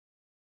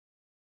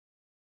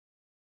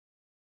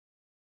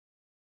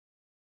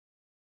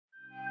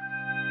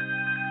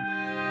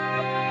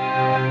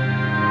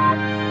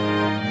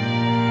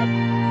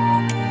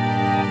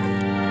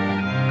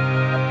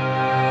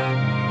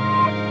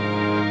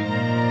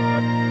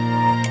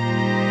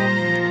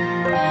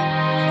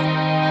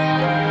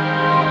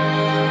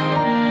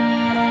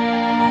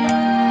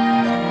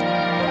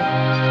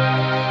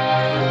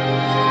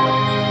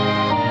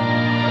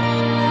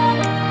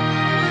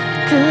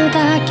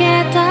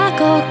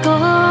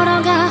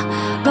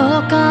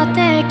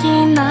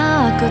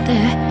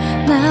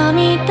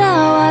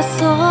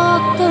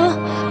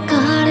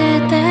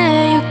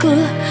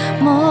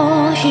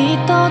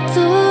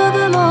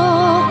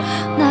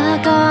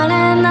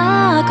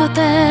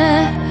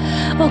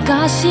お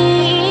かしい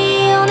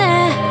よ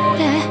ねっ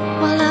て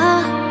笑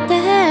っ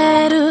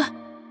てる。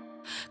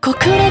酷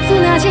烈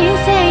な人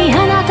生、あ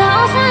な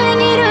たを遮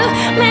る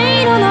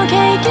迷路の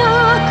渓谷、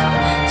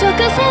直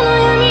線の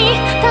闇、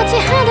立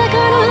ちはだか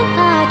る。あ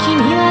あ、君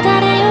は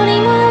誰より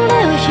も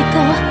憂う人、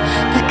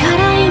だか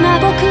ら今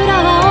僕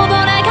らは溺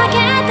れかけ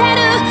てる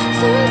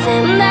寸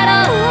前だ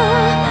ろう。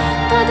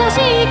正し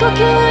い呼吸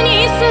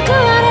に救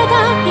われた、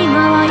今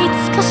はい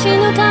つか死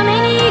ぬため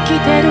に生き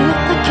てる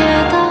だけ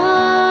だ。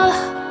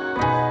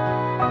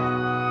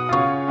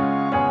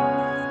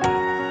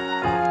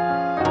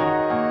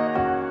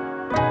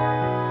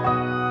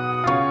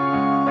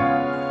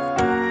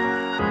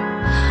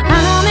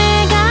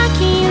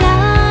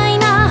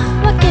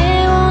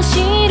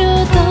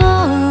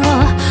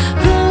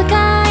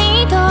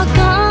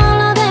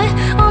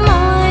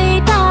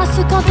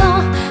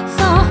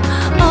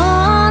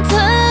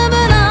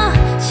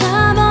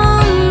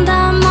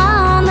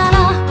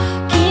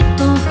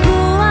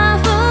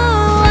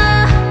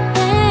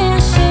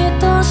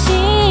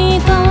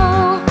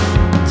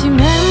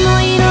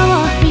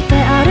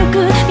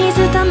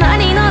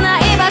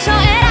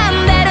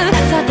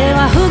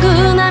不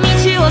遇な道を逸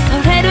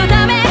れる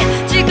ため、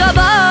自己防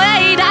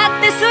衛だ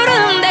ってす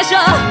るんでしょ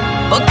う。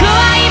僕は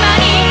今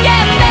人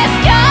間です。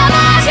今日も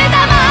明日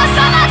もそ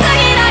の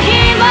次の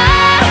日も、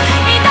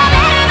認め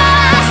るの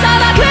はそ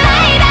のくら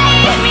いで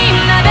いい。み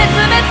んな別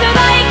々の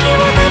息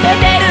を食べ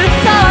てる。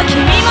そう、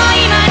君も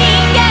今人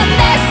間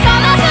です。そ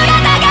の姿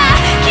が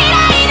嫌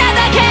いな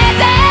だけ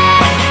で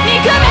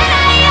憎め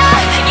ないよ、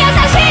優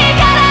しい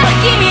から。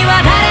君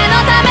は誰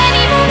のため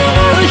にも願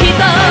う人。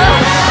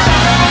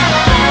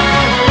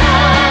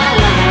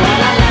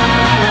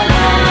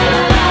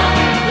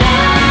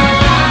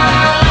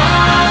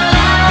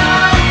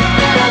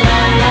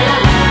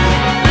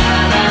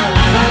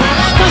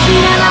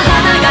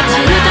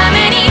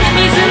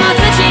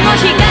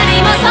光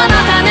もその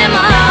種も、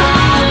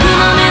僕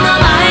の目の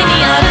前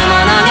にあるも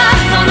のが、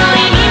その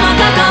意味も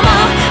過去も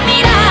未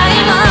来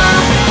も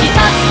一つ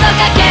と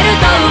かける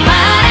と生ま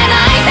れ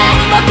ないぜ。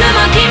僕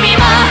も君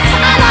も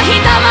あの人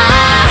も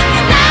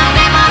なんで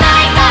もな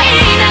いと言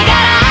いなが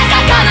ら、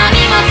過去の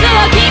荷物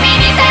を君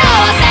に背負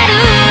わせる。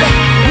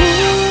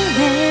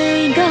運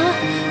命が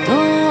ど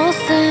う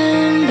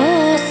戦望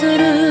す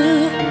る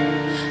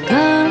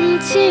勘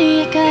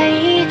違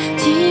い、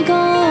自業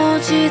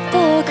自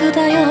得だ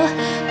よ。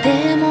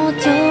でも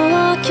状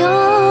況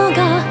が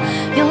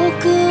良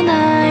くな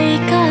い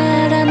か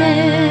らね。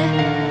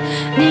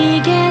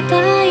逃げた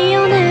い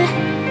よね、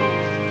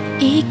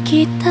生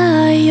き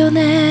たいよ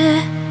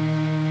ね。